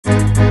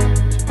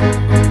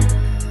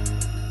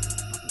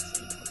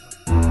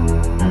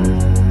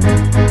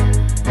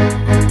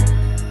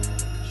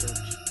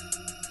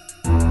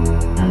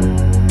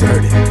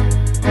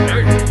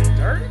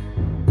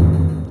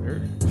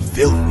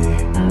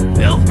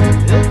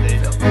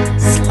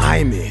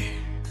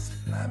Slimy.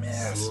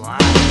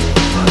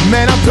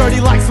 Man, I'm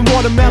dirty like some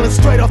watermelon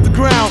straight off the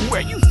ground.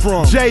 Where you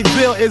from?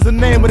 Jayville is the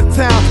name of the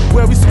town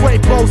where we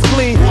scrape bowls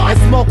clean and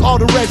smoke all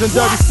the resin.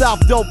 Dirty South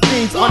dope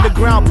fiends,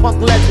 underground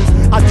punk legends.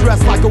 I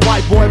dress like a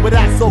white boy, but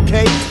that's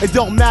okay. It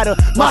don't matter,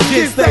 my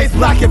skin stays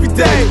black every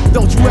day.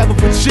 Don't you ever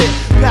put shit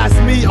past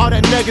me. All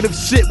that negative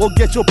shit will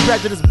get your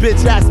prejudice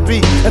bitch ass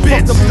beat. And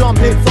fuck them dumb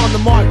hits on the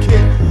market.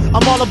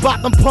 I'm all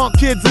about them punk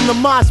kids in the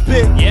mosh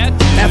pit. Yeah,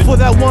 dude. And for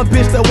that one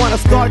bitch that wanna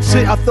start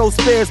shit, I throw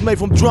spares made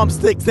from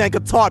drumsticks and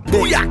guitar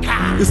picks.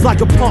 It's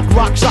like a punk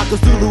rock shaka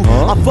Zulu.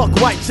 I fuck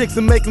white chicks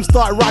and make them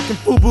start rocking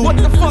FUBU. What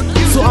the fuck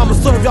you So do? I'ma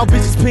serve y'all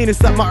bitches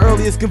penis at my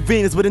earliest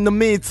convenience. But in the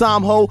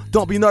meantime, ho,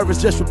 don't be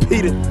nervous, just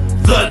repeat it.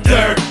 The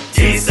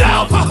dirty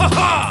South.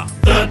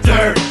 The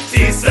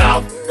dirty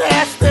South.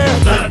 Nasty.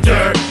 The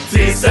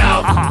dirty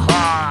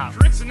South.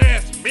 Tricks and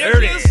nasty.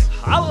 Dirty.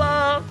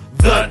 Holla.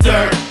 The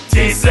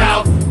dirty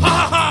South.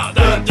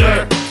 The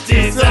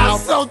dirty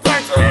South. So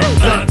dirty.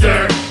 The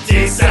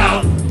dirty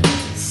South.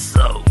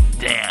 So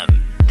damn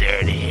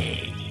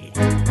dirty.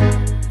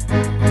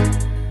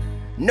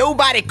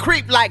 Nobody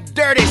creep like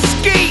dirty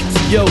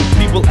skeets. Yo,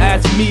 people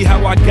ask me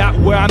how I got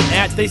where I'm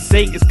at. They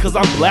say it's cause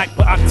I'm black,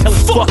 but I tell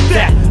them fuck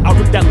that. I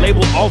rip that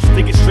label off,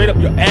 stick it straight up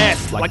your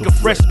ass like a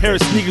fresh pair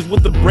of sneakers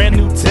with a brand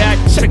new tag.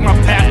 Check my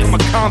past, I'm a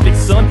convict,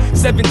 son.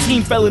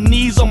 17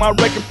 felonies on my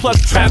record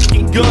plus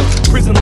trafficking guns. Prison